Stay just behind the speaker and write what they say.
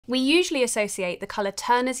We usually associate the colour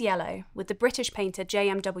Turner's yellow with the British painter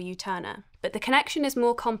JMW Turner, but the connection is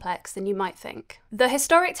more complex than you might think. The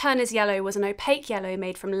historic Turner's yellow was an opaque yellow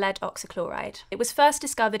made from lead oxychloride. It was first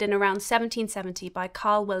discovered in around 1770 by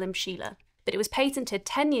Carl Wilhelm Scheele, but it was patented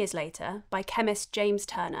 10 years later by chemist James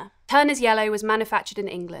Turner. Turner's yellow was manufactured in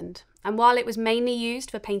England, and while it was mainly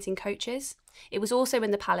used for painting coaches, it was also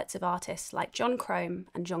in the palettes of artists like John Crome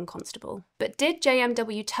and John Constable. But did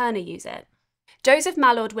JMW Turner use it? Joseph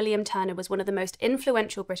Mallord William Turner was one of the most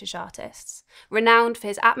influential British artists, renowned for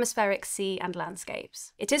his atmospheric sea and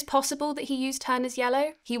landscapes. It is possible that he used Turner's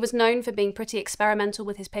yellow. He was known for being pretty experimental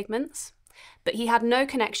with his pigments, but he had no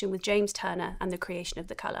connection with James Turner and the creation of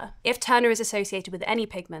the colour. If Turner is associated with any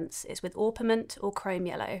pigments, it's with orpiment or chrome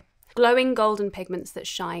yellow, glowing golden pigments that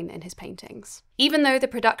shine in his paintings. Even though the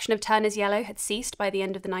production of Turner's yellow had ceased by the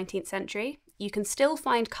end of the 19th century, you can still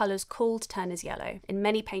find colours called Turner's yellow in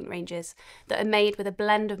many paint ranges that are made with a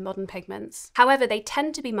blend of modern pigments. However, they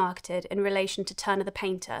tend to be marketed in relation to Turner the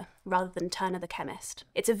painter rather than Turner the chemist.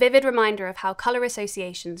 It's a vivid reminder of how colour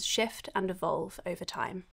associations shift and evolve over time.